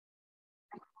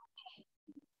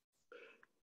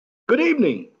Good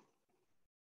evening.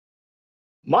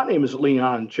 My name is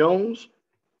Leon Jones,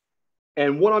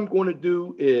 and what I'm going to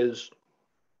do is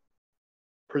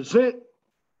present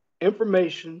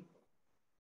information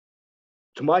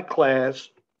to my class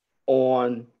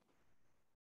on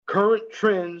current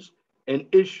trends and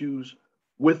issues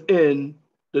within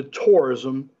the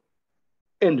tourism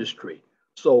industry.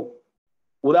 So,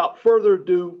 without further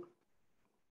ado,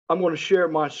 I'm going to share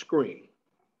my screen.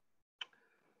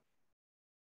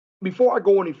 Before I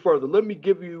go any further, let me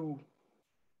give you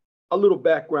a little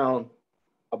background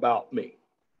about me.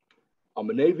 I'm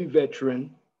a Navy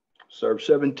veteran, served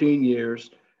 17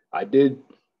 years. I did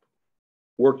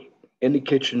work in the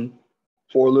kitchen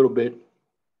for a little bit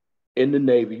in the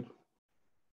Navy,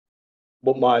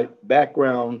 but my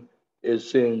background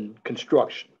is in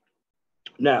construction.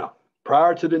 Now,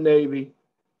 prior to the Navy,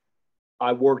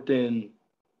 I worked in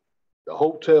the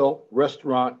hotel,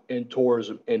 restaurant, and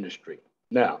tourism industry.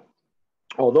 Now,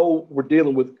 although we're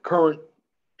dealing with current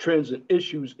trends and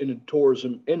issues in the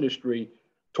tourism industry,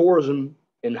 tourism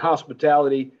and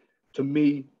hospitality to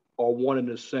me are one and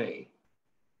the same.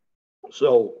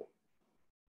 So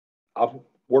I've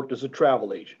worked as a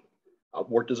travel agent. I've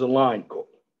worked as a line cook.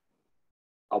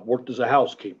 I've worked as a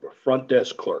housekeeper, front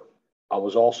desk clerk. I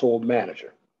was also a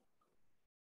manager.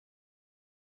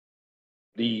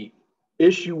 The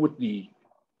issue with the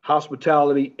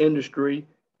hospitality industry,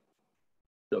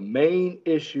 the main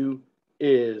issue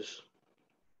is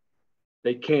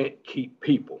they can't keep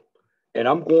people. And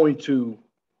I'm going to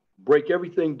break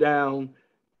everything down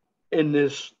in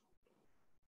this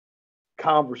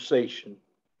conversation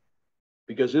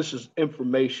because this is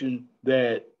information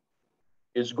that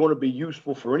is going to be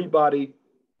useful for anybody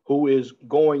who is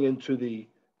going into the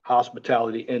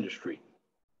hospitality industry.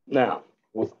 Now,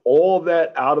 with all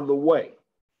that out of the way,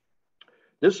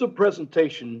 this is a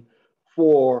presentation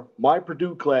for my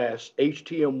Purdue class,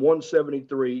 HTM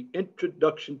 173,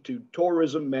 Introduction to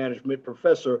Tourism Management.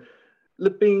 Professor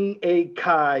Liping A.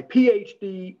 Kai,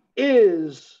 PhD,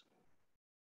 is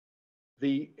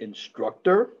the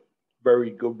instructor.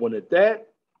 Very good one at that.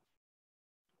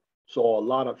 Saw a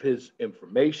lot of his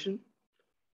information.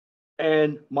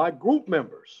 And my group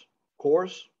members, of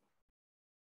course,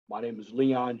 my name is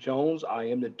Leon Jones. I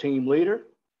am the team leader.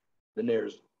 Then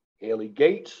there's Haley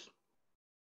Gates,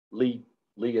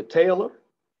 Leah Taylor,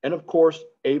 and of course,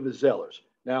 Ava Zellers.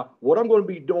 Now, what I'm going to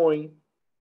be doing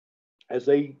as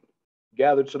they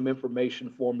gathered some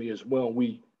information for me as well,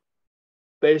 we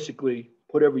basically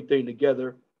put everything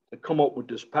together to come up with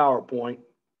this PowerPoint.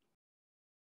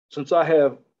 Since I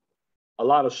have a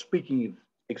lot of speaking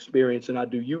experience and I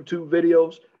do YouTube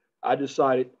videos, I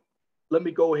decided, let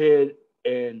me go ahead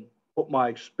and put my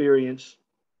experience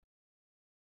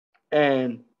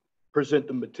and present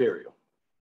the material.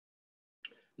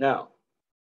 Now,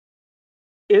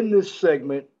 in this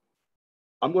segment,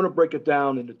 I'm going to break it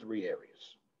down into three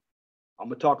areas. I'm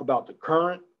going to talk about the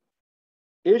current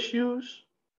issues,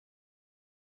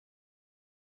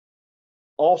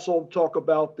 also talk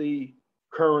about the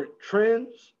current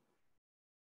trends,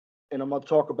 and I'm going to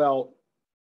talk about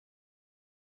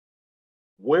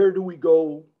where do we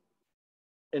go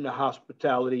in the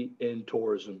hospitality and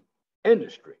tourism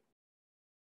industry.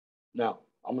 Now,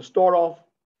 I'm going to start off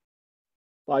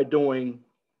by doing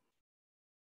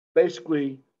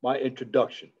basically my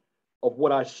introduction of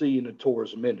what I see in the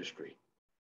tourism industry.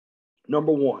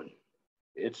 Number one,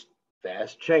 it's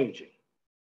fast changing.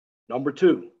 Number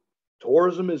two,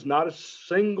 tourism is not a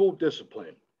single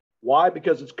discipline. Why?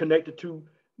 Because it's connected to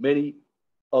many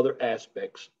other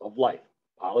aspects of life: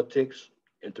 politics,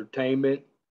 entertainment,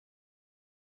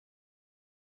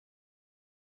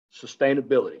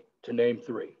 sustainability, to name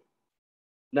three.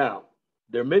 Now,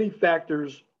 there are many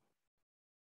factors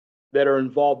that are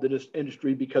involved in this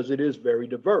industry because it is very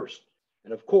diverse.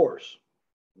 And of course,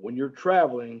 when you're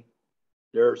traveling,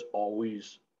 there's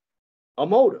always a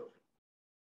motive.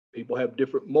 People have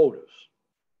different motives.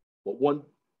 But one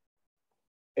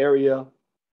area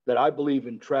that I believe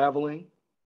in traveling,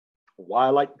 why I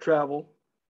like to travel,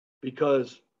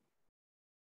 because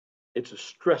it's a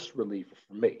stress reliever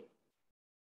for me.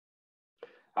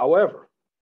 However,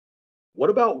 what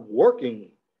about working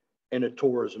in the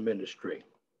tourism industry?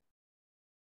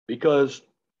 Because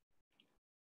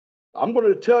I'm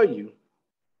going to tell you,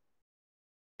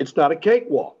 it's not a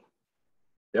cakewalk.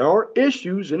 There are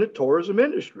issues in the tourism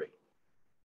industry.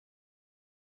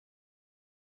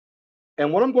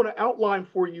 And what I'm going to outline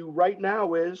for you right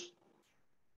now is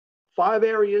 5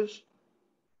 areas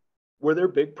where there are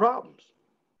big problems.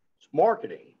 It's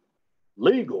marketing,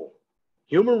 legal,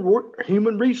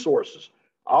 human resources,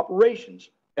 operations,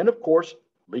 and of course,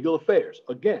 legal affairs.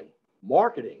 Again,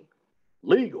 marketing,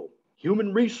 legal,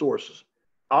 human resources,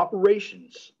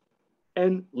 operations,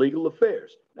 and legal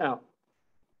affairs. Now,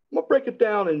 I'm going to break it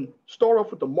down and start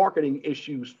off with the marketing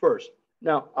issues first.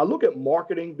 Now, I look at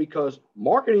marketing because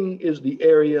marketing is the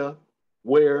area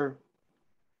where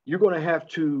you're going to have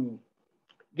to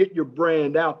get your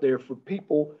brand out there for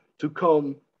people to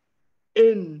come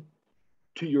in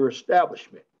to your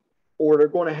establishment, or they're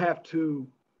going to have to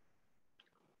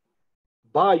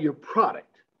buy your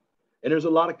product. And there's a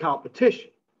lot of competition.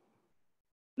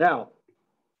 Now,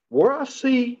 where I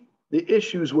see the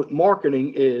issues with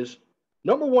marketing is,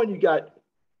 number one, you got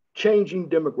changing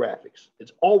demographics.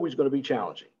 It's always going to be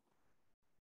challenging.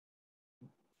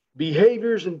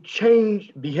 Behaviors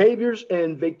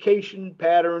and vacation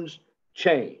patterns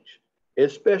change,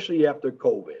 especially after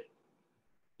COVID.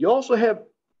 You also have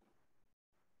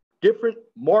different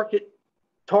market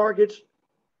targets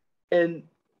and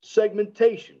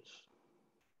segmentations.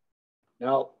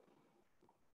 Now,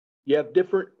 you have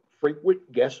different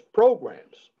frequent guest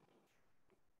programs.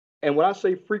 And when I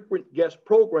say frequent guest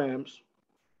programs,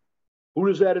 who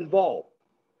does that involve?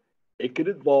 It could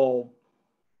involve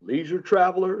leisure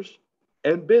travelers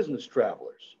and business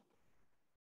travelers.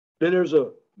 Then there's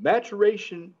a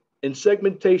maturation and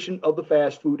segmentation of the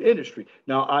fast food industry.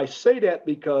 Now, I say that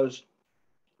because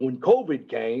when COVID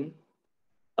came,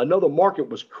 another market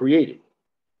was created.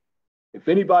 If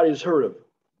anybody's heard of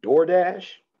DoorDash,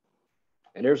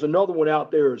 and there's another one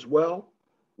out there as well,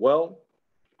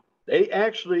 they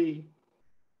actually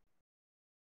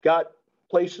got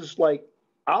places like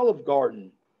Olive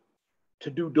Garden to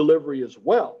do delivery as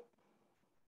well.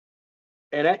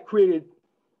 And that created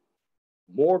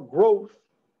more growth,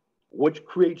 which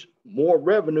creates more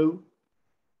revenue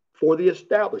for the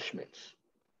establishments.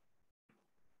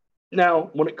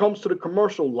 Now, when it comes to the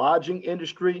commercial lodging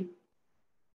industry,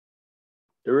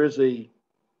 there is a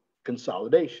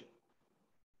consolidation.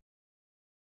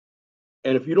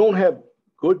 And if you don't have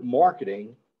good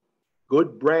marketing,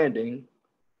 good branding,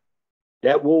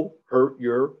 that will hurt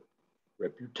your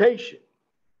reputation.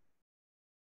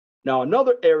 Now,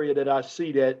 another area that I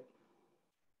see that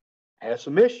has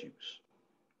some issues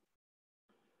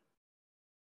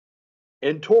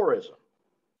in tourism.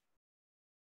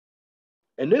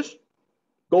 And this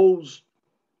goes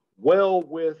well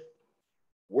with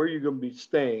where you're going to be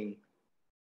staying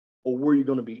or where you're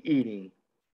going to be eating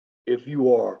if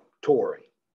you are touring.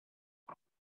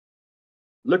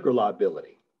 Liquor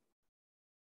liability.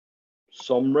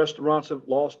 Some restaurants have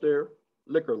lost their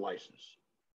liquor license.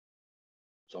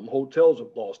 Some hotels have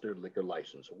lost their liquor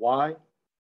license. Why?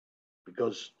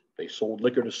 Because they sold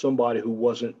liquor to somebody who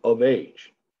wasn't of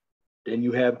age. Then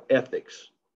you have ethics.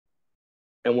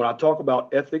 And when I talk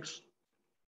about ethics,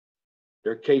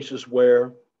 there are cases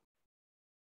where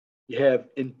you have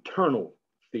internal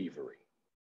thievery.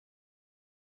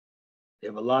 You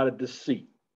have a lot of deceit.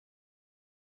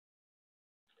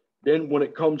 Then when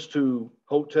it comes to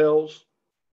hotels,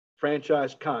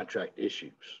 franchise contract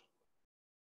issues.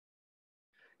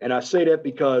 And I say that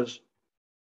because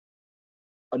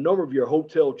a number of your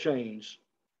hotel chains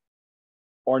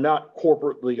are not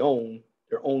corporately owned.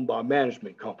 They're owned by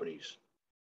management companies.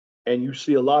 And you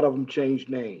see a lot of them change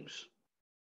names.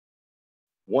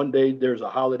 One day there's a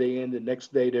Holiday Inn, the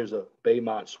next day there's a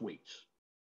Baymont Suites.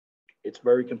 It's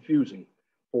very confusing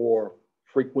for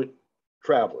frequent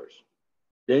travelers.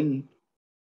 Then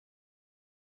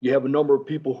you have a number of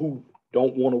people who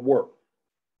don't want to work.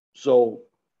 So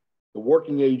the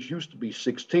working age used to be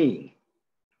 16.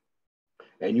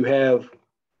 And you have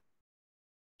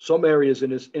some areas in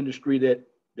this industry that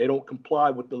they don't comply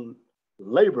with the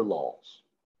labor laws.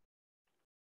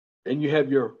 Then you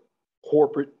have your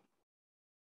corporate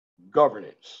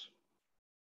governance.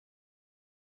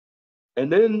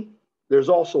 And then there's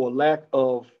also a lack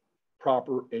of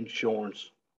proper insurance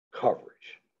coverage.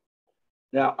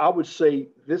 Now, I would say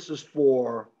this is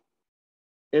for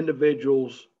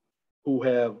individuals who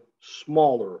have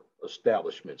smaller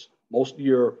establishments. Most of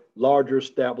your larger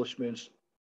establishments,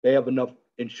 they have enough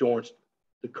insurance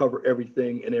to cover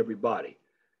everything and everybody.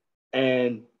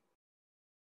 And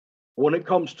when it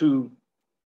comes to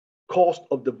cost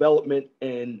of development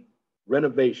and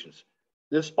renovations,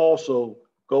 this also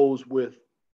goes with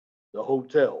the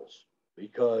hotels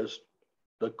because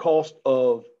the cost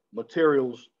of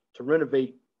materials to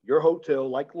renovate your hotel,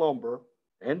 like lumber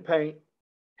and paint,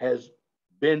 has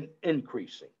been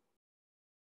increasing.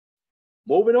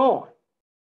 Moving on.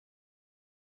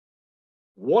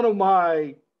 One of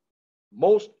my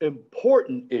most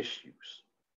important issues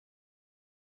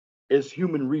is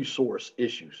human resource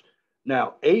issues.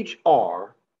 Now,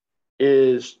 HR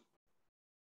is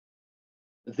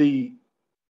the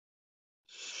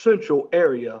central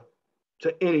area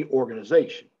to any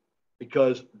organization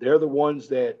because they're the ones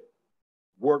that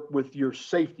work with your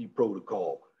safety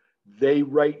protocol. They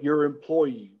write your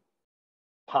employee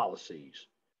policies.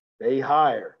 They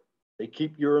hire. They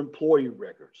keep your employee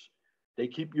records. They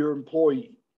keep your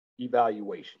employee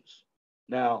evaluations.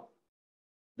 Now,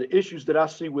 the issues that I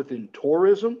see within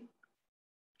tourism,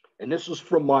 and this is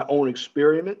from my own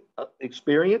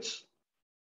experience.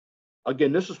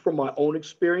 Again, this is from my own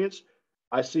experience.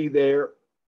 I see there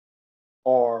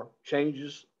are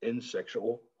changes in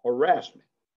sexual harassment.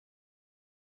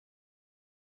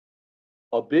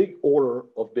 A big order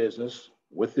of business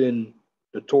within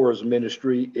the tourism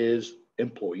industry is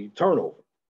employee turnover,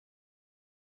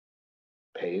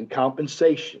 pay and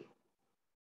compensation,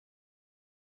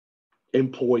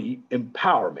 employee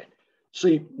empowerment.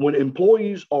 See, when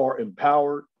employees are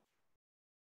empowered,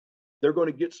 they're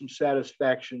going to get some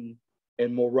satisfaction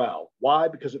and morale. Why?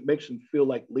 Because it makes them feel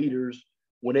like leaders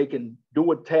when they can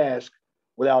do a task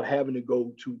without having to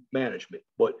go to management.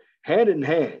 But hand in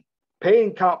hand, pay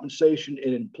and compensation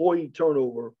and employee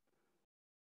turnover,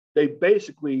 they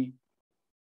basically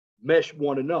mesh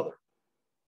one another.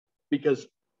 Because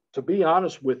to be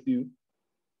honest with you,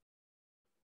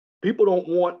 people don't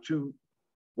want to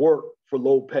work for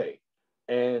low pay.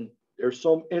 And there's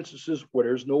some instances where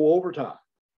there's no overtime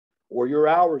or your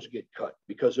hours get cut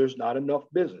because there's not enough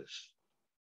business.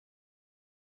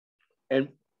 And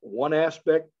one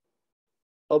aspect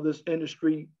of this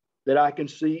industry that I can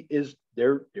see is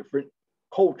their different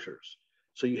cultures.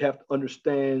 So you have to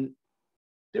understand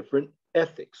different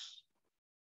ethics.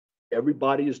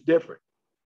 Everybody is different.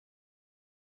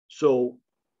 So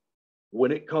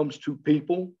when it comes to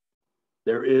people,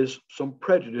 there is some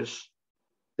prejudice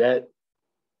that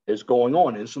is going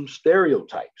on and some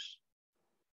stereotypes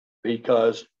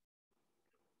because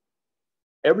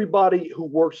everybody who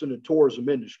works in the tourism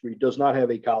industry does not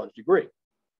have a college degree.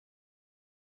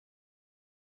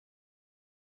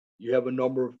 You have a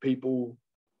number of people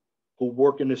who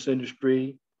work in this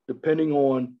industry, depending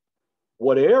on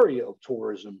what area of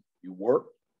tourism you work.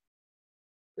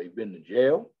 They've been to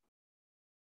jail.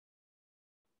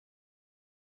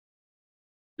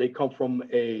 They come from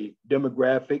a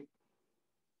demographic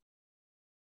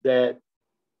that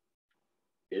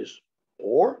is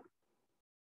poor.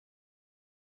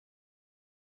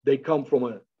 They come from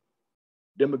a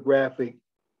demographic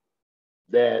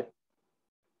that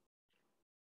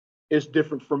is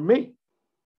different from me.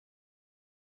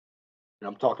 And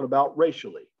I'm talking about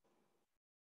racially.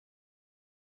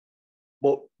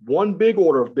 But one big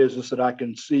order of business that I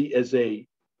can see as a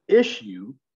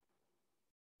issue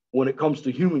when it comes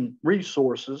to human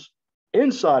resources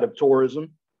inside of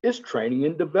tourism is training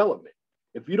and development.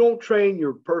 If you don't train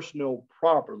your personnel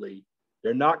properly,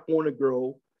 they're not going to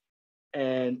grow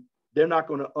and they're not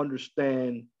going to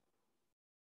understand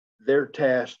their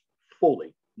task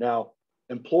fully. Now,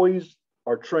 employees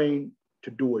are trained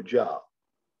to do a job,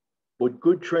 but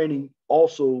good training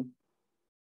also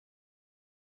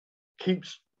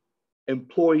keeps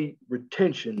employee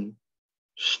retention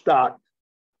stocked,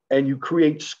 and you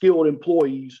create skilled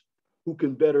employees who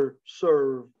can better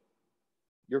serve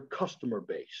your customer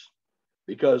base.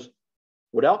 Because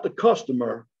without the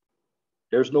customer,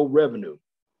 there's no revenue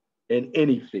in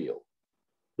any field.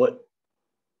 But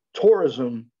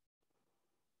tourism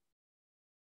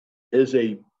is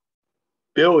a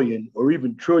billion or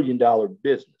even $1 trillion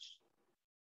business.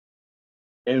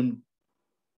 And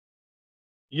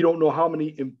you don't know how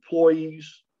many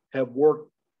employees have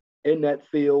worked in that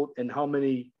field and how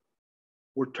many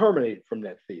were terminated from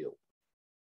that field.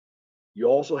 You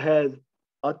also had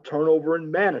a turnover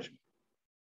in management.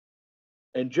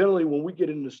 And generally, when we get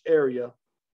in this area,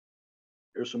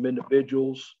 there's some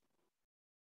individuals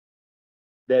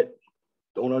that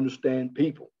don't understand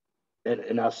people.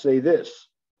 And I say this,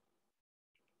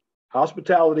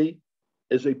 hospitality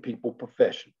is a people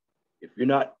profession. If you're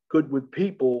not good with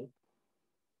people,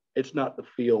 it's not the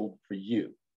field for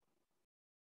you.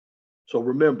 So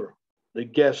remember, the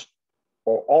guests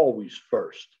are always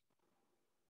first.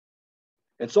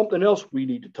 And something else we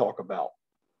need to talk about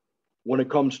when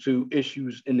it comes to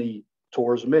issues in the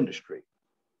tourism industry.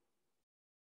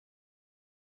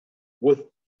 With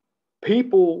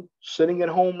people sitting at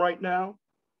home right now,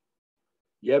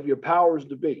 you have your powers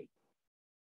to be.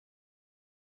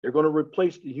 They're going to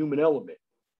replace the human element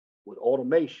with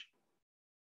automation.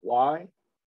 Why?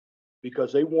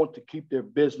 Because they want to keep their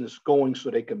business going so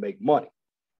they can make money.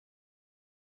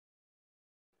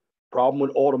 Problem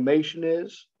with automation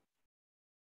is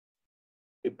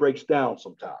it breaks down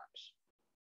sometimes.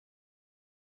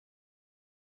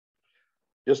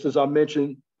 Just as I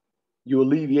mentioned, you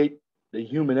alleviate the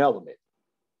human element.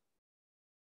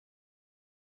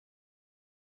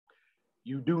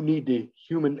 You do need the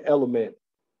human element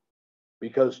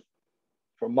because,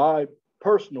 from my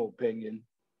personal opinion,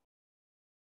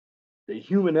 the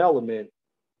human element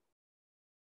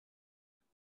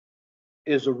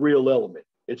is a real element.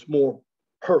 It's more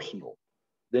personal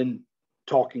than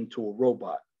talking to a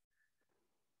robot.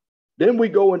 Then we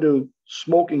go into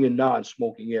smoking and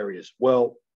non-smoking areas.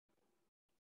 Well,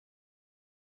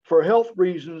 for health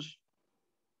reasons,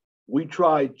 we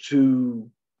try to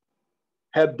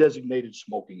have designated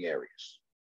smoking areas.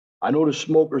 I know the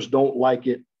smokers don't like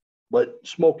it, but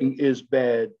smoking is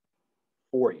bad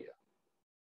for you.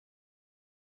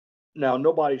 Now,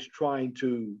 nobody's trying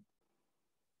to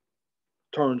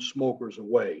turn smokers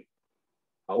away.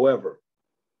 However,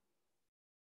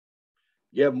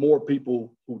 you have more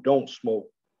people who don't smoke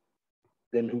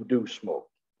than who do smoke.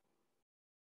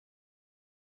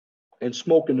 And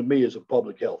smoking to me is a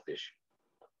public health issue,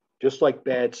 just like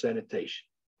bad sanitation.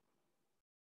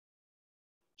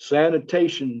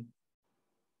 Sanitation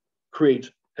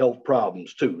creates health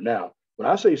problems too. Now, when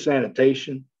I say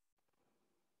sanitation,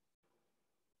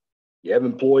 you have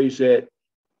employees that,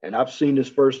 and I've seen this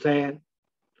firsthand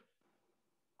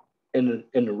in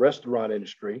the restaurant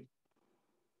industry,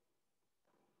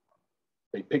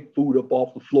 they picked food up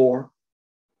off the floor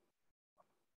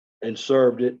and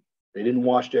served it. They didn't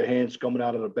wash their hands coming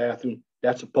out of the bathroom.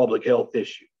 That's a public health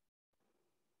issue.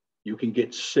 You can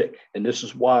get sick. And this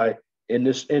is why in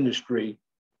this industry,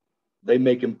 they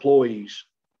make employees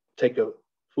take a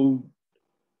food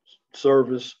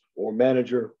service or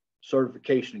manager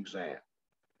certification exam.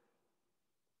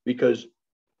 Because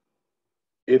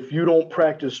if you don't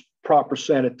practice proper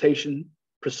sanitation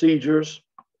procedures,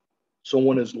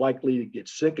 someone is likely to get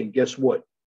sick. And guess what?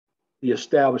 The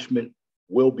establishment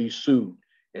will be sued.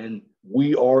 And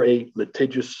we are a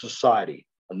litigious society.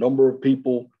 A number of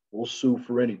people will sue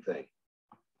for anything.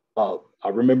 I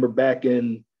remember back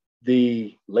in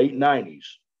the late 90s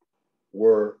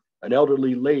where an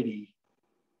elderly lady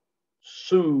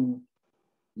sued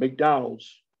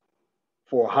McDonald's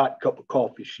for a hot cup of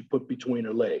coffee she put between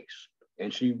her legs,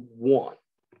 and she won.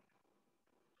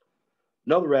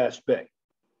 Another aspect,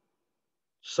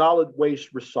 solid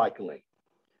waste recycling.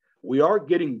 We are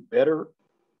getting better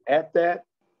at that,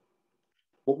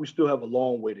 but we still have a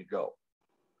long way to go.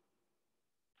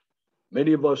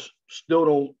 Many of us still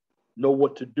don't know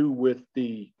what to do with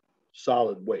the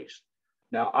solid waste.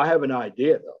 Now, I have an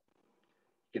idea though.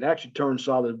 You can actually turn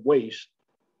solid waste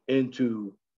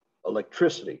into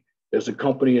electricity. There's a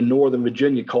company in Northern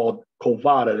Virginia called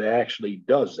Covata that actually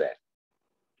does that.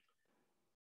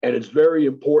 And it's very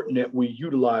important that we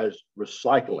utilize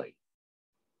recycling.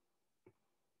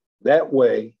 That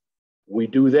way, we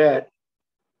do that,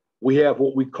 we have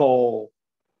what we call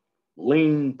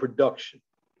lean production.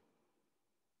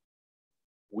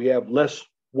 We have less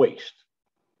waste.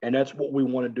 And that's what we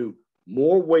want to do.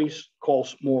 More waste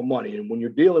costs more money. And when you're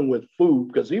dealing with food,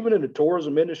 because even in the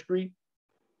tourism industry,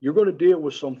 you're going to deal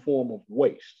with some form of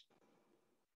waste.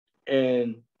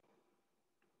 And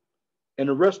in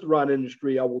the restaurant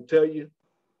industry, I will tell you,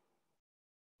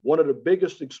 one of the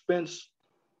biggest expenses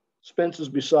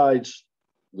besides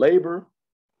labor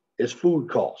is food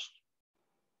cost.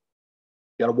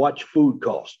 You got to watch food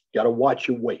cost. You got to watch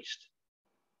your waste.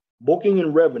 Booking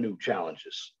and revenue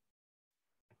challenges.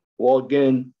 Well,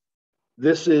 again,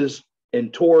 this is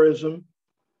in tourism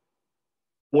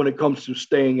when it comes to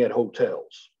staying at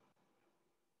hotels.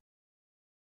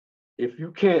 If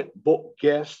you can't book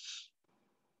guests,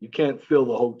 you can't fill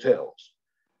the hotels.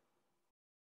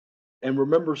 And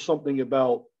remember something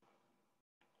about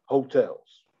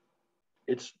hotels.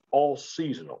 It's all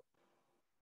seasonal.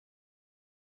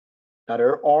 Now,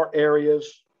 there are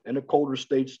areas in the colder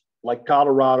states like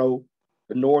Colorado,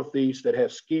 the Northeast, that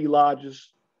have ski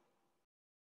lodges.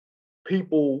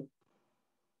 People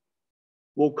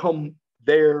will come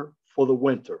there for the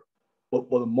winter. But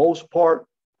for the most part,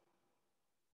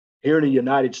 here in the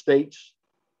United States,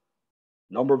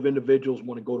 a number of individuals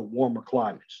want to go to warmer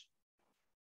climates.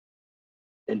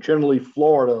 And generally,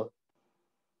 Florida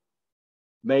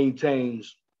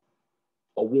maintains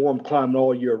a warm climate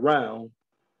all year round.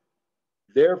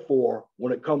 Therefore,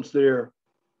 when it comes to their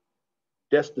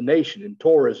destination in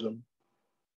tourism,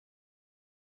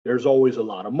 there's always a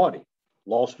lot of money.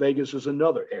 Las Vegas is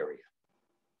another area.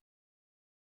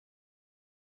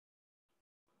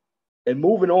 And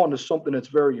moving on to something that's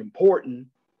very important,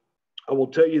 I will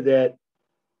tell you that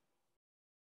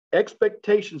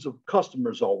expectations of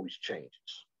customers always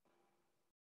changes.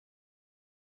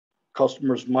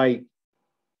 Customers might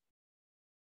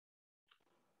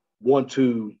want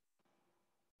to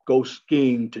go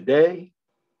skiing today,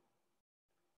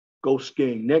 go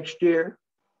skiing next year,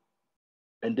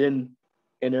 and then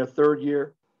in their third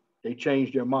year, they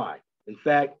change their mind. In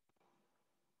fact,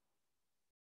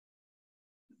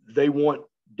 they want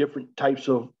different types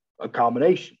of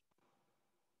accommodation.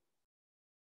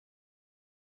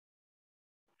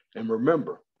 And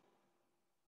remember,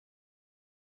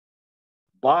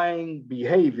 buying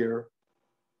behavior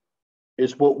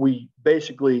is what we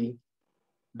basically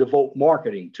devote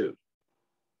marketing to.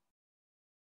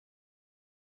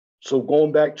 So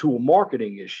going back to a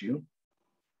marketing issue,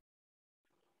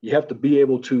 you have to be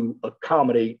able to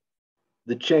accommodate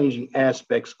the changing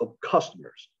aspects of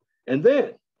customers. And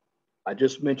then I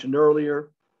just mentioned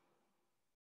earlier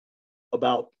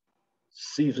about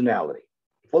seasonality.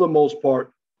 For the most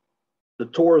part, the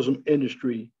tourism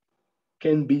industry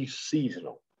can be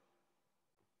seasonal,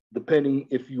 depending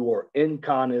if you are in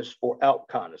Conus or out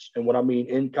Conus. And what I mean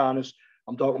in Conus,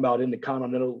 I'm talking about in the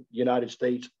continental United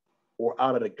States or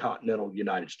out of the continental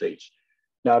United States.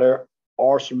 Now, there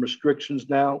are some restrictions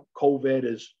now. COVID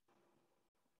has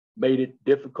made it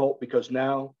difficult because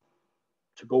now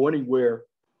to go anywhere,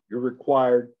 you're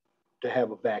required to have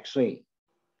a vaccine.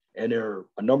 And there are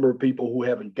a number of people who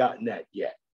haven't gotten that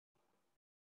yet.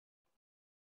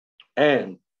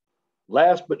 And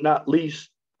last but not least,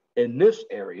 in this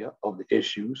area of the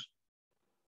issues,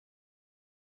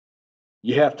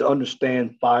 you have to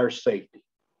understand fire safety.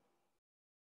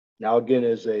 Now, again,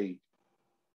 as a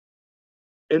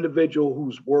individual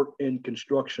who's worked in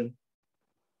construction,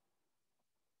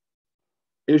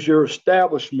 is your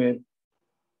establishment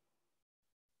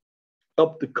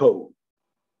up to code?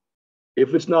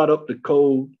 If it's not up to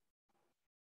code,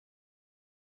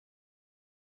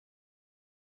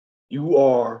 you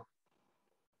are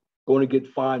going to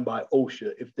get fined by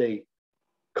OSHA if they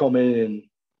come in and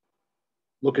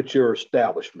look at your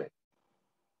establishment.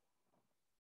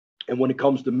 And when it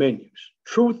comes to menus,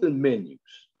 truth in menus,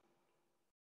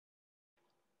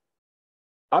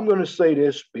 I'm going to say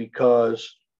this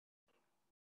because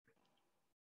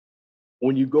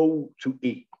when you go to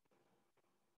eat,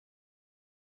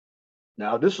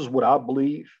 now this is what I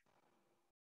believe.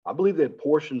 I believe that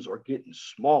portions are getting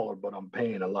smaller, but I'm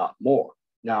paying a lot more.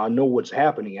 Now I know what's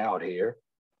happening out here.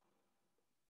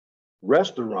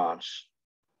 Restaurants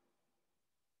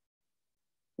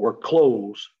were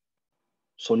closed,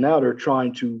 so now they're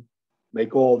trying to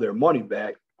make all their money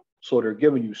back. So they're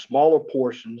giving you smaller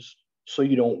portions so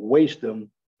you don't waste them,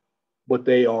 but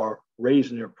they are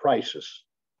raising their prices.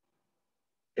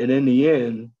 And in the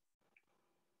end,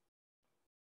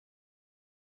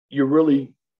 you're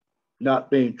really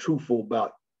not being truthful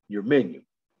about your menu.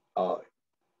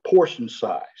 Portion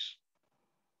size.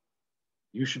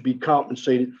 You should be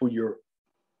compensated for your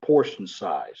portion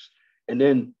size. And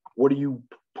then what are you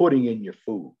putting in your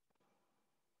food?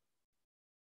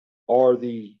 Are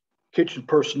the kitchen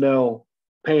personnel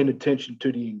paying attention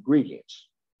to the ingredients?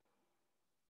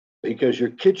 Because your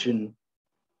kitchen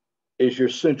is your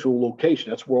central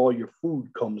location. That's where all your food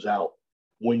comes out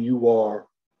when you are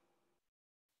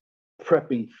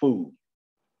prepping food.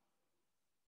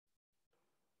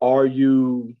 Are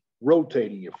you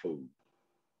rotating your food?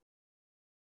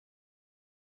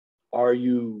 Are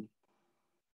you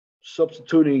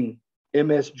substituting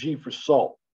MSG for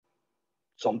salt?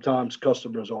 Sometimes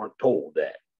customers aren't told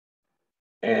that.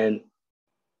 And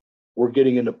we're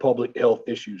getting into public health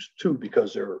issues too,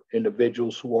 because there are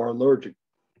individuals who are allergic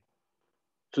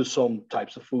to some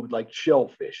types of food like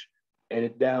shellfish. And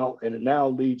it now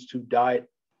leads to diet,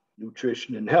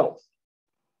 nutrition, and health.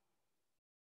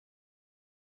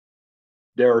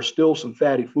 There are still some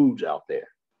fatty foods out there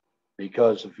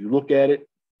because if you look at it,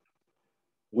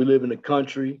 we live in a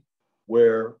country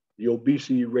where the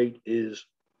obesity rate is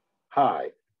high.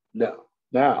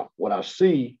 Now, what I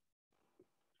see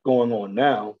going on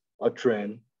now, a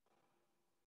trend,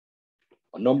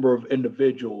 a number of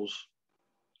individuals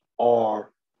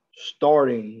are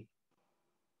starting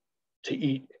to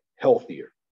eat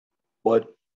healthier. But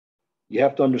you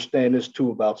have to understand this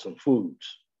too about some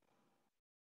foods.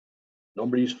 A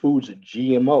number of these foods are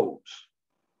GMOs.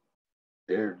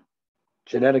 They're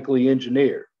genetically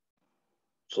engineered.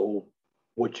 So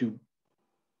what you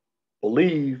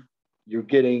believe you're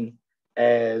getting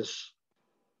as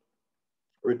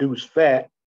reduced fat,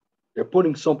 they're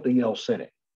putting something else in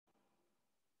it.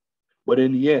 But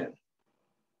in the end,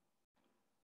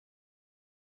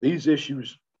 these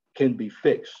issues can be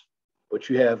fixed, but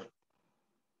you have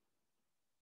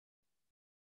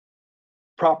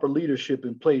proper leadership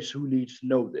in place who needs to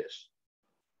know this,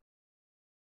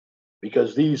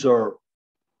 because these are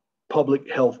public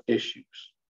health issues.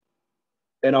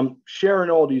 And I'm sharing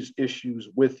all these issues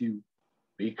with you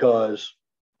because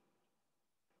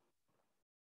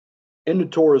in the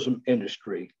tourism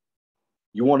industry,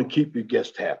 you want to keep your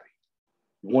guests happy.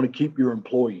 You want to keep your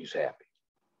employees happy.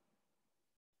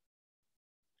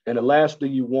 And the last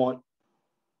thing you want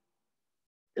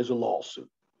is a lawsuit.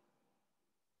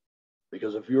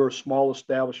 Because if you're a small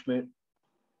establishment,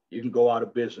 you can go out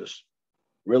of business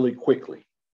really quickly,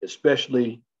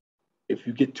 especially if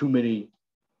you get too many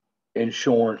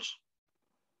insurance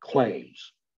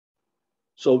claims.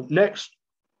 So next,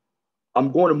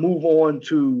 I'm going to move on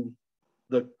to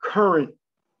the current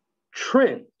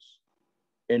trends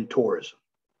in tourism.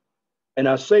 And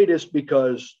I say this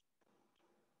because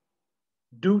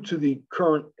due to the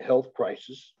current health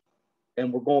crisis,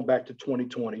 and we're going back to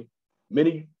 2020,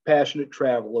 many passionate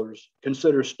travelers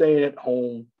consider staying at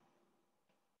home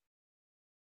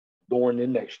during the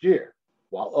next year,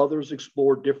 while others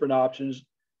explore different options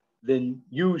than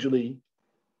usually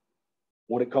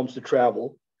when it comes to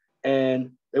travel.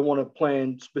 And they want to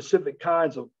plan specific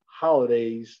kinds of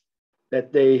holidays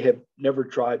that they have never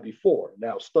tried before.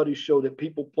 Now, studies show that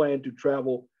people plan to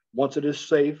travel once it is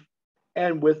safe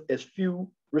and with as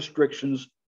few restrictions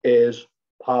as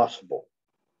possible.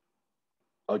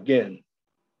 Again,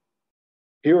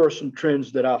 here are some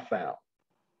trends that I found.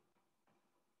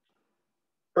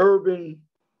 Urban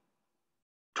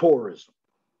tourism.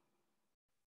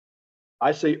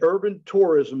 I say urban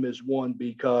tourism is one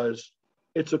because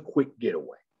it's a quick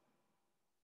getaway.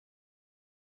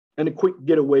 And a quick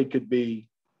getaway could be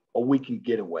a weekend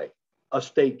getaway, a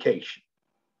staycation.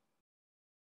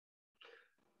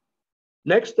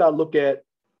 Next, I look at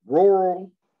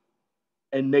rural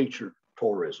and nature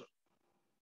tourism.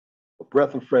 A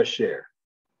breath of fresh air.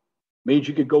 Means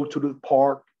you could go to the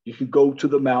park, you can go to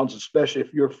the mountains, especially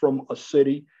if you're from a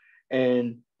city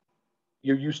and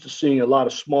you're used to seeing a lot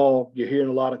of smog, you're hearing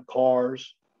a lot of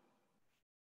cars,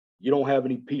 you don't have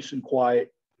any peace and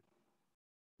quiet.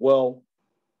 Well,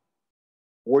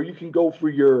 where you can go for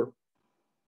your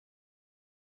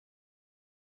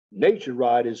nature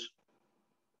ride is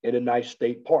in a nice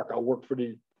state park. I work for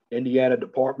the Indiana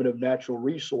Department of Natural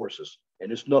Resources,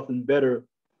 and it's nothing better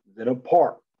than a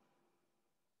park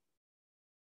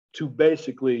to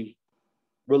basically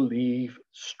relieve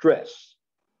stress.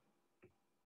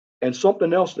 And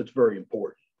something else that's very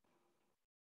important,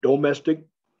 domestic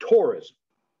tourism.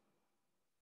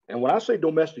 And when I say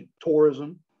domestic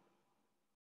tourism,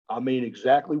 I mean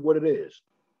exactly what it is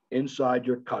inside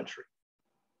your country.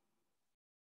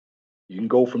 You can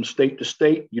go from state to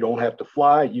state. You don't have to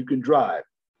fly. You can drive.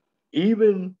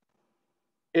 Even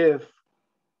if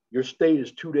your state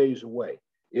is 2 days away,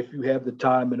 if you have the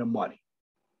time and the money.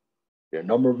 There are a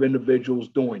number of individuals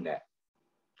doing that.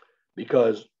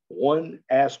 Because one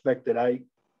aspect that I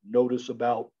notice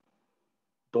about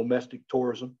domestic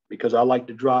tourism, because I like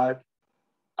to drive,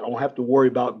 I don't have to worry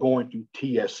about going through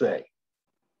TSA.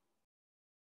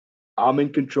 I'm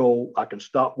in control. I can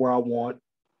stop where I want.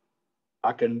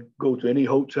 I can go to any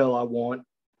hotel I want,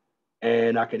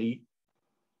 and I can eat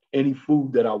any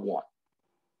food that I want.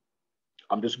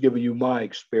 I'm just giving you my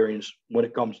experience when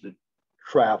it comes to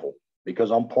travel,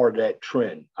 because I'm part of that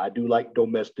trend. I do like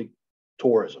domestic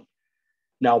tourism.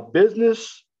 Now,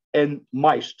 business and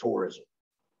MICE tourism.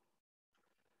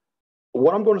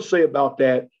 What I'm going to say about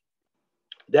that,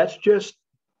 that's just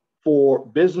for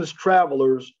business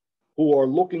travelers who are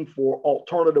looking for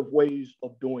alternative ways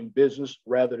of doing business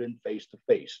rather than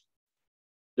face-to-face.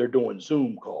 They're doing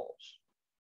Zoom calls.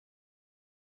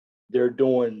 They're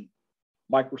doing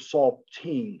Microsoft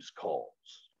Teams calls.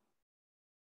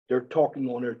 They're talking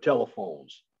on their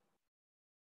telephones.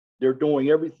 They're doing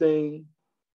everything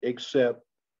except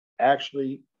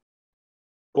actually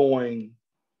going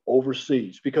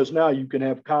overseas, because now you can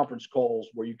have conference calls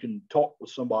where you can talk with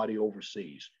somebody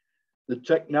overseas. The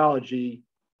technology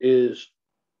is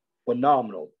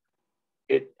phenomenal.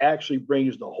 It actually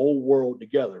brings the whole world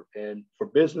together. And for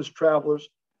business travelers,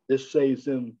 this saves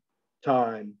them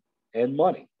time and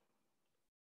money.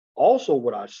 Also,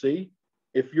 what I see,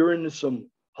 if you're into some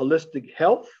holistic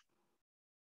health,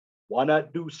 why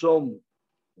not do some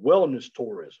wellness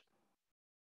tourism?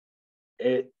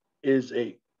 It is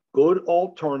a good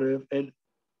alternative. And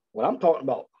when I'm talking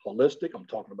about holistic, I'm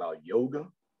talking about yoga.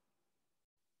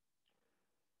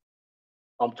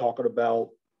 I'm talking about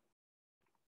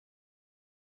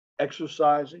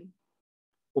exercising,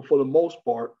 but for the most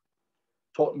part,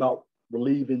 talking about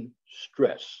relieving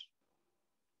stress.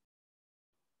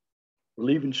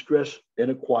 Relieving stress in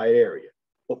a quiet area.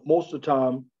 But most of the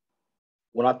time,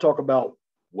 when I talk about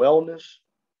wellness,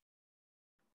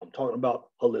 I'm talking about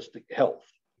holistic health.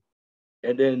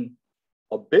 And then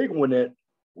a big one that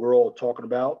we're all talking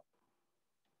about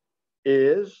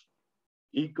is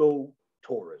ecotourism.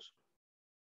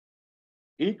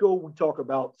 Eco, we talk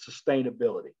about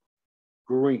sustainability,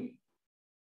 green.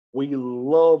 We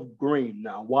love green.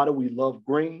 Now, why do we love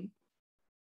green?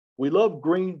 We love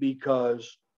green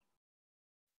because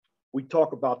we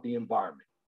talk about the environment.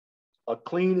 A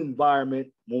clean environment,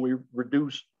 when we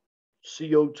reduce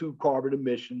CO2 carbon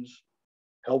emissions,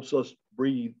 helps us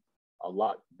breathe a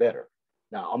lot better.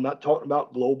 Now, I'm not talking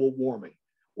about global warming.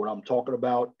 What I'm talking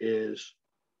about is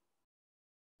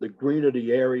the greener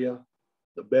the area,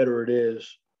 the better it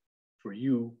is for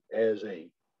you as a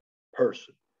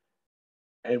person.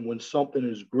 And when something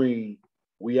is green,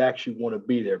 we actually want to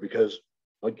be there because,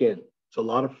 again, it's a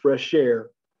lot of fresh air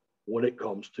when it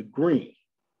comes to green.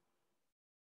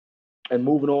 And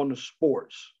moving on to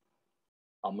sports,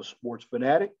 I'm a sports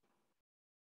fanatic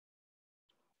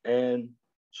and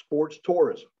sports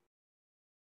tourism.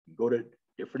 You go to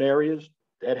different areas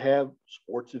that have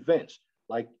sports events.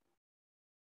 Like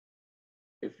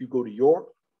if you go to York,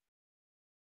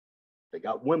 they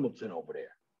got Wimbledon over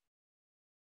there.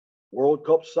 World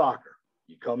Cup soccer.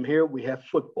 You come here, we have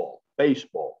football,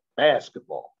 baseball,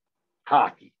 basketball,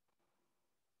 hockey.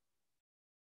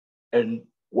 And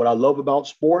what I love about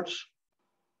sports,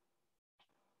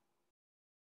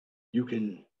 you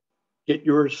can get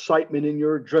your excitement and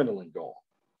your adrenaline going.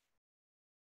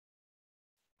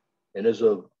 And as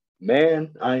a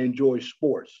man, I enjoy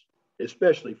sports,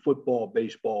 especially football,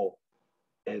 baseball,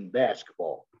 and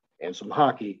basketball, and some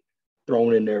hockey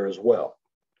thrown in there as well.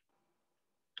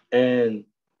 And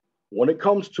when it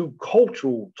comes to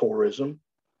cultural tourism,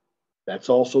 that's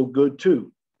also good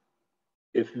too.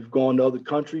 If you've gone to other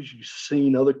countries, you've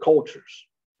seen other cultures.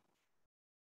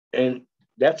 And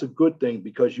that's a good thing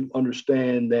because you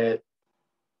understand that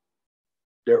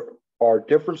there are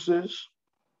differences.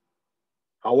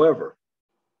 However,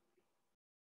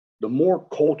 the more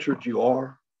cultured you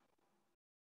are,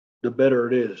 the better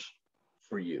it is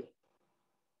for you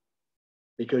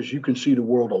because you can see the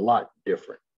world a lot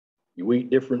different. You eat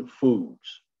different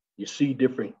foods, you see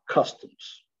different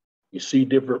customs, you see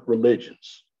different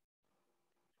religions,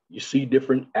 you see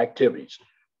different activities.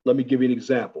 Let me give you an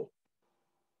example.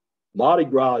 Mardi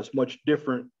Gras is much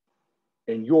different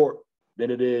in York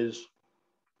than it is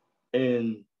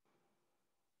in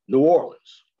New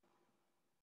Orleans.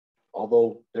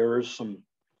 Although there is some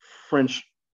French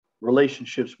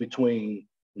relationships between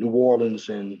New Orleans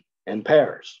and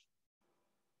Paris.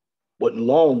 But in the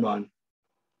long run,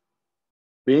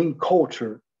 being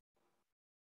cultured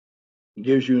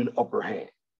gives you an upper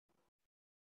hand.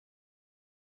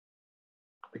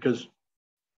 Because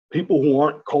people who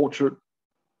aren't cultured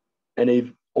and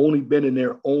they've only been in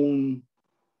their own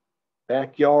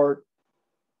backyard,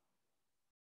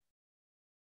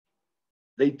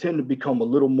 they tend to become a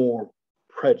little more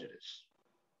prejudiced,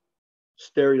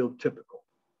 stereotypical.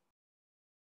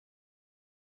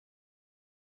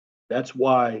 That's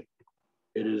why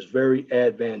it is very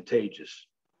advantageous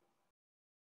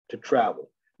to travel.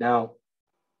 Now,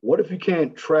 what if you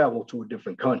can't travel to a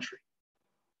different country?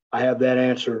 I have that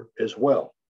answer as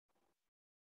well.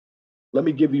 Let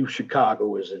me give you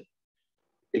Chicago as an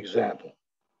example.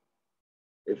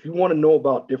 If you want to know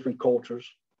about different cultures,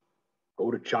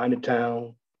 go to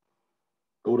Chinatown,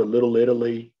 go to Little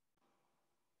Italy.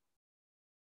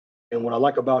 And what I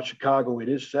like about Chicago, it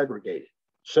is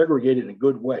segregated in a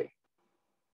good way,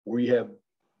 where you have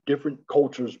different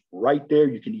cultures right there.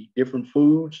 You can eat different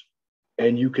foods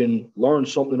and you can learn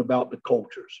something about the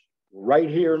cultures right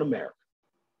here in America.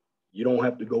 You don't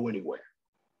have to go anywhere.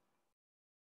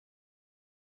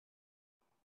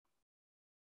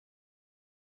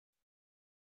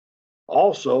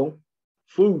 Also,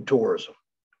 food tourism.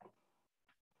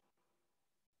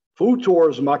 Food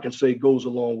tourism, I can say, goes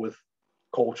along with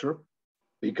culture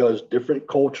because different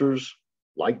cultures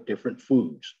like different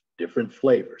foods, different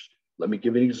flavors. Let me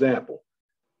give you an example.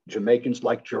 Jamaicans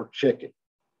like jerk chicken.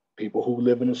 People who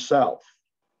live in the South,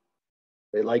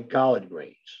 they like collard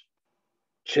greens,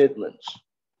 chitlins.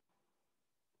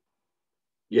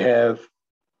 You have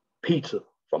pizza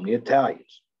from the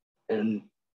Italians. And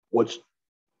what's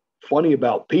funny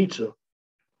about pizza,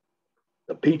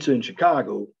 the pizza in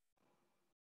Chicago,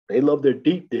 they love their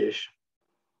deep dish.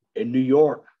 In New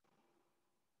York,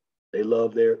 they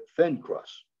love their thin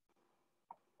crust.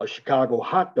 A Chicago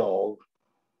hot dog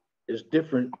is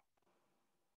different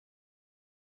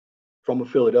from a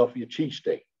Philadelphia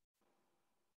cheesesteak.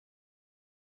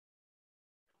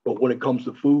 But when it comes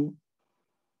to food,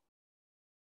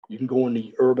 you can go in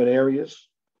the urban areas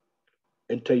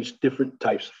and taste different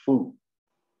types of food.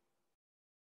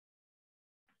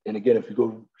 And again, if you go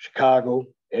to Chicago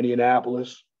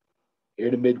Indianapolis, here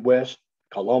in the Midwest,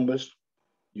 Columbus,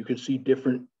 you can see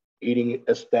different eating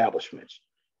establishments.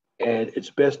 And it's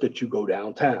best that you go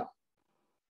downtown.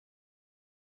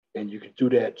 And you can do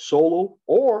that solo,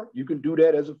 or you can do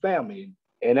that as a family.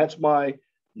 And that's my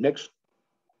next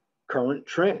current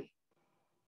trend,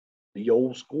 the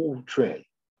old school trend.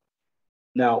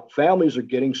 Now, families are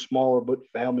getting smaller, but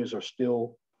families are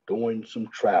still doing some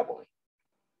traveling.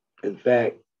 In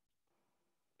fact,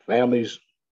 families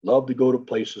love to go to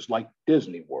places like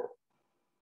Disney World.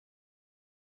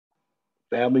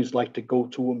 Families like to go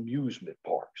to amusement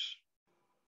parks.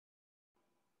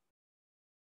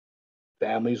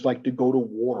 Families like to go to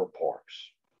water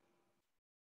parks.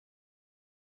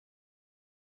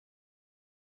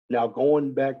 Now,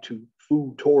 going back to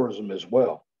food tourism as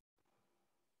well,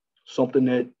 something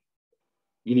that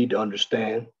you need to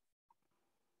understand.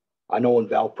 I know in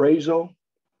Valparaiso,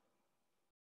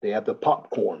 they have the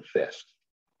Popcorn Fest.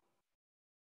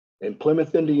 In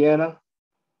Plymouth, Indiana,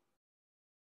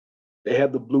 they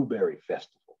have the Blueberry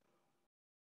Festival.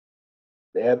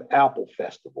 They have apple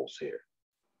festivals here.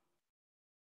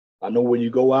 I know when you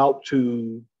go out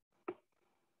to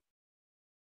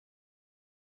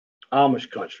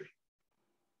Amish country,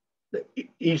 the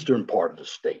eastern part of the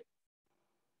state,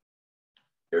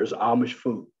 there's Amish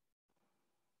food.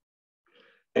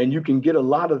 And you can get a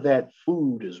lot of that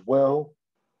food as well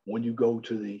when you go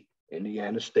to the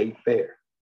Indiana State Fair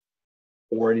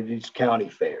or any of these county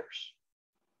fairs.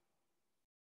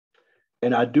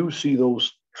 And I do see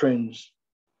those trends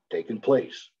taking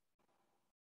place.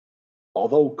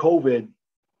 Although COVID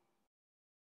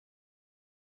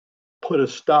put a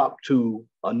stop to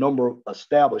a number of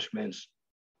establishments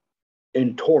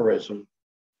in tourism,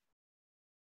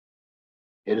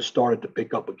 it has started to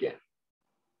pick up again.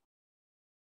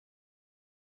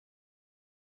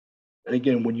 And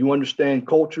again, when you understand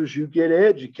cultures, you get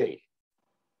educated.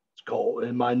 It's called,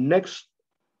 and my next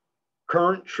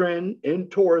current trend in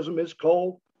tourism is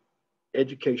called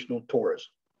educational tourism.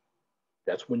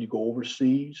 That's when you go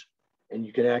overseas and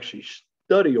you can actually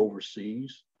study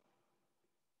overseas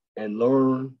and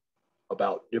learn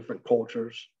about different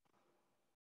cultures,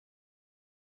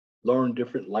 learn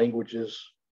different languages.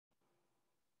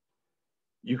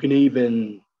 You can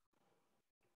even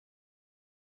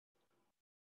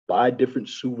buy different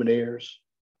souvenirs,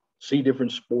 see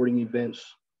different sporting events.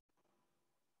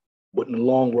 But in the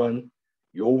long run,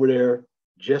 you're over there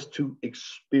just to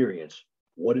experience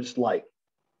what it's like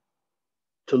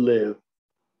to live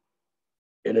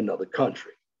in another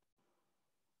country.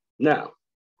 Now,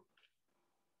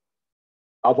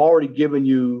 I've already given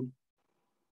you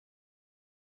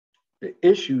the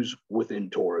issues within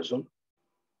tourism.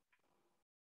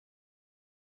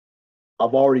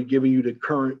 I've already given you the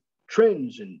current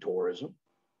trends in tourism.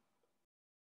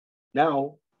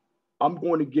 Now, I'm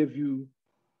going to give you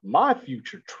my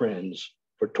future trends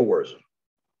for tourism.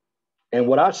 And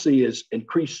what I see is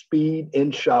increased speed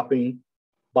in shopping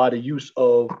by the use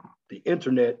of the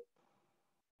internet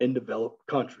in developed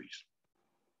countries.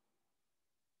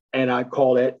 And I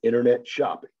call that internet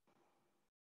shopping.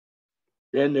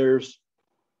 Then there's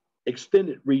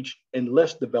extended reach in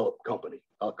less developed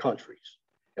countries.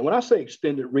 And when I say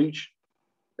extended reach,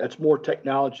 that's more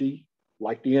technology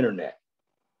like the internet.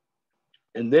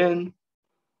 And then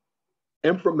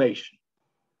information.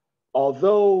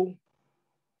 Although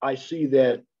I see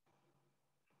that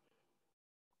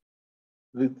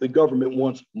the government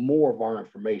wants more of our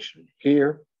information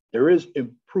here, there is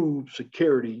improved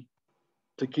security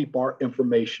to keep our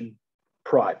information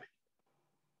private.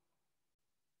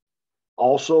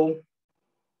 Also,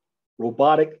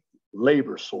 robotic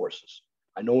labor sources.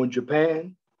 I know in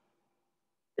Japan,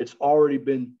 it's already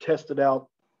been tested out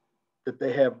that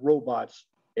they have robots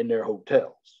in their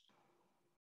hotels.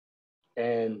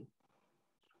 And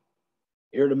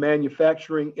here in the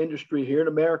manufacturing industry here in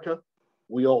America,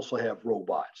 we also have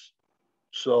robots.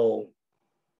 So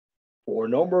for a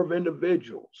number of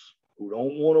individuals who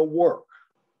don't want to work,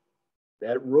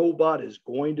 that robot is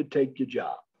going to take your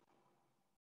job.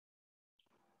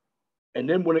 And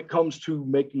then when it comes to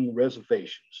making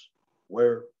reservations,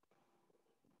 where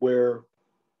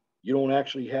you don't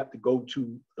actually have to go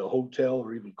to the hotel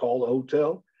or even call the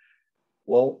hotel,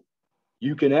 well,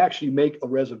 you can actually make a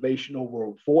reservation over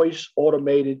a voice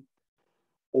automated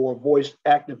or voice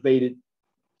activated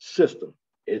system.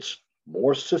 It's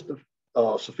more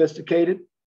sophisticated,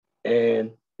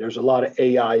 and there's a lot of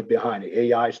AI behind it.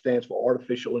 AI stands for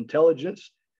artificial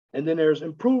intelligence. And then there's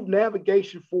improved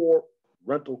navigation for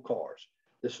rental cars.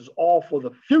 This is all for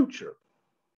the future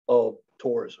of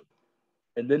tourism.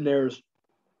 And then there's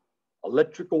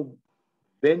electrical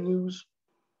venues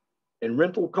in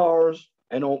rental cars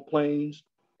and on planes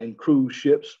and cruise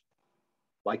ships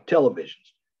like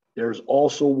televisions. There's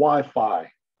also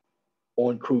Wi-Fi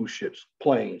on cruise ships,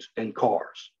 planes, and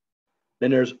cars.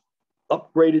 Then there's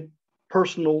upgraded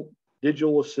personal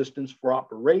digital assistants for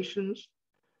operations.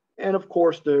 And of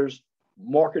course, there's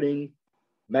marketing,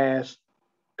 mass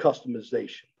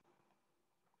customization.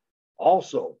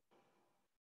 Also,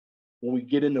 when we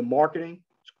get into marketing,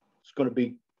 it's going to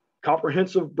be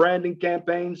comprehensive branding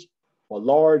campaigns for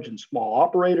large and small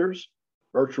operators,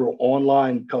 virtual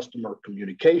online customer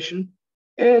communication,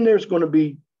 and there's going to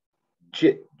be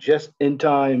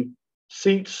just-in-time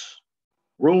seats,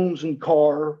 rooms, and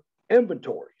car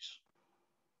inventories.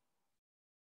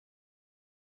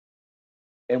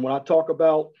 And when I talk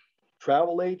about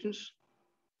travel agents,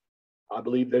 I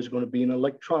believe there's going to be an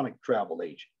electronic travel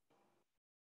agent.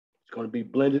 It's going to be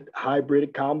blended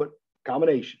hybrid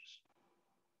combinations.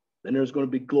 Then there's going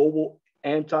to be global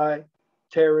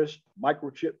anti-terrorist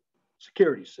microchip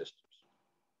security systems,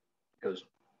 because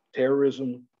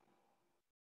terrorism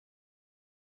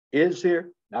is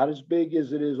here, not as big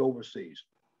as it is overseas,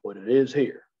 but it is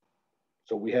here.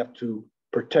 So we have to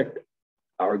protect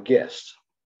our guests.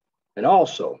 And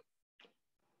also,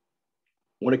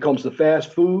 when it comes to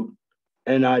fast food,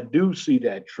 and I do see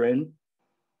that trend,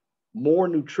 more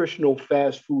nutritional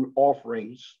fast food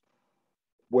offerings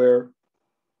where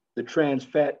the trans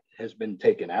fat has been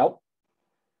taken out.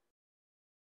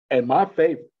 And my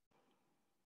favorite,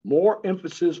 more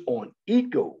emphasis on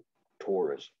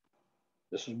eco-tourism.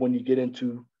 This is when you get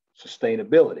into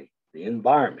sustainability, the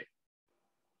environment.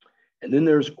 And then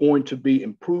there's going to be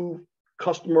improved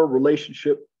customer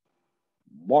relationship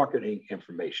marketing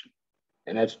information.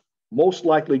 And that's most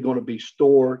likely going to be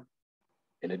stored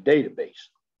in a database.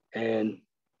 And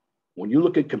when you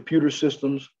look at computer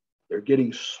systems, they're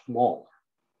getting smaller.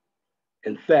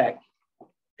 In fact,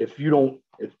 if you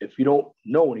don't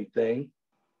know anything,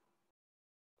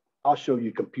 I'll show you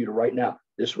a computer right now.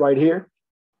 This right here,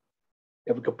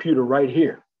 you have a computer right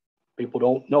here. People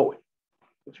don't know it.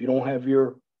 If you don't have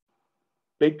your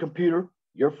big computer,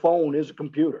 your phone is a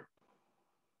computer.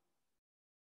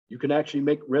 You can actually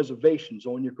make reservations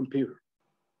on your computer,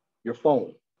 your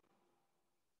phone.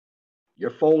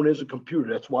 Your phone is a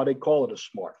computer. That's why they call it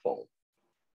a smartphone.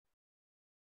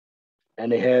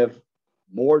 And they have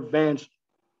more advanced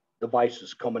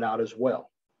devices coming out as well.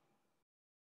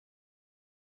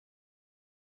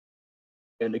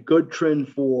 And the good trend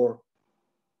for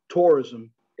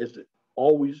tourism is to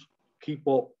always keep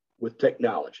up with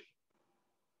technology.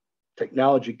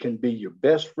 Technology can be your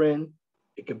best friend.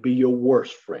 It can be your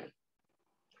worst friend.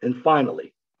 And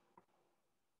finally,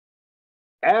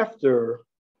 after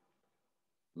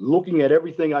looking at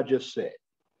everything I just said,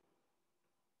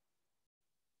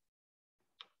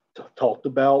 talked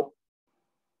about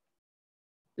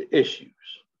the issues,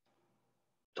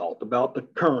 talked about the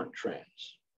current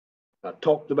trends, I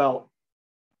talked about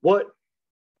what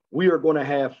we are going to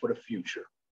have for the future.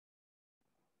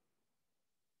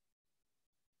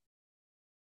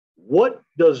 What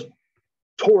does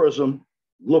tourism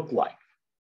look like?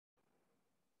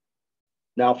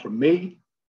 Now, for me,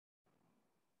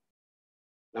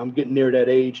 I'm getting near that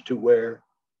age to where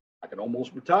I can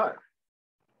almost retire.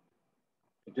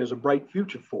 There's a bright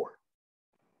future for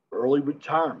it. Early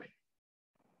retirement,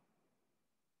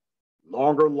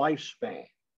 longer lifespan.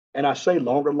 And I say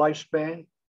longer lifespan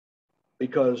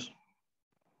because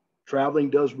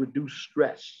traveling does reduce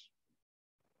stress.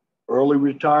 Early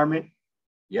retirement,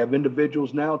 you have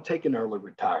individuals now taking early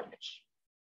retirements.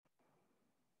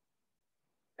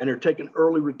 And they're taking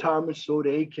early retirement so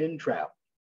they can travel.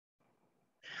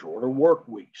 Shorter work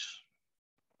weeks.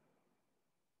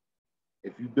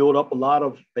 If you build up a lot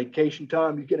of vacation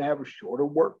time, you can have a shorter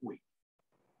work week.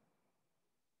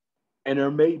 And there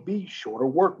may be shorter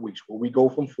work weeks where we go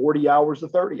from 40 hours to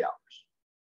 30 hours.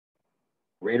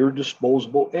 Greater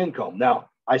disposable income. Now,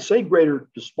 I say greater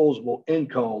disposable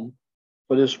income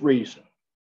for this reason.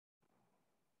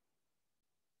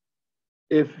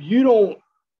 If you don't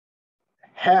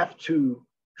have to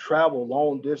travel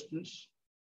long distance,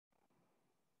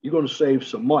 you're going to save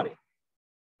some money.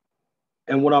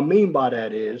 And what I mean by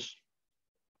that is,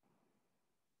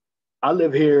 I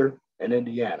live here in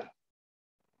Indiana.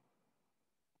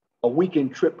 A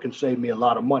weekend trip can save me a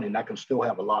lot of money and I can still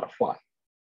have a lot of fun.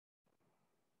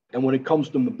 And when it comes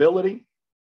to mobility,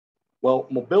 well,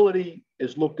 mobility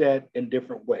is looked at in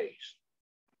different ways.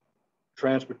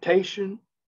 Transportation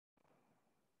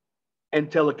and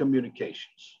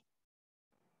telecommunications.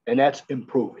 And that's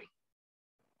improving.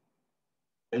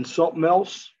 And something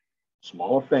else,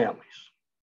 smaller families.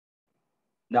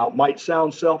 Now, it might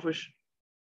sound selfish.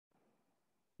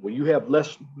 when you have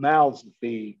less mouths to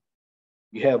feed,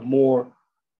 you have more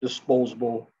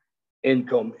disposable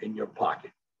income in your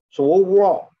pocket. So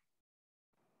overall,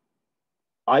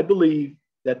 I believe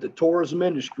that the tourism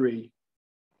industry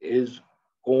is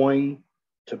going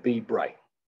to be bright.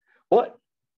 But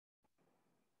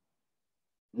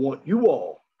I want you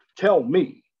all to tell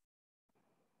me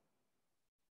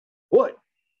what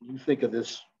you think of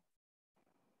this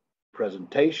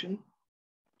presentation.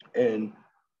 And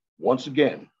once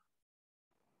again,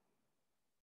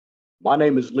 my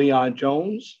name is Leon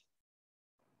Jones,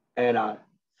 and I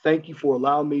thank you for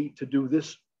allowing me to do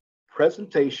this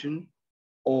presentation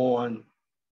on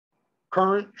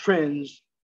current trends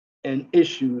and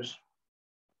issues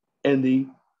in the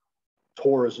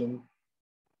tourism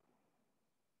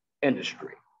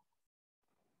industry.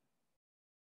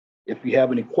 If you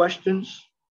have any questions,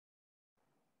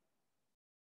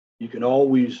 you can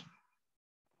always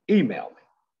email me,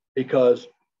 because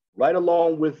right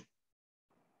along with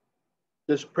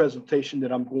this presentation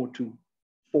that I'm going to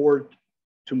forward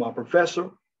to my professor,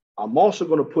 I'm also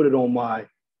going to put it on my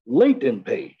LinkedIn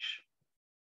page.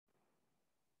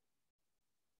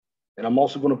 And I'm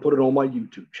also going to put it on my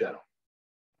YouTube channel.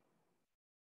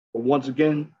 But once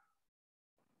again,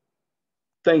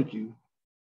 thank you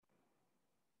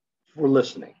for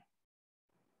listening.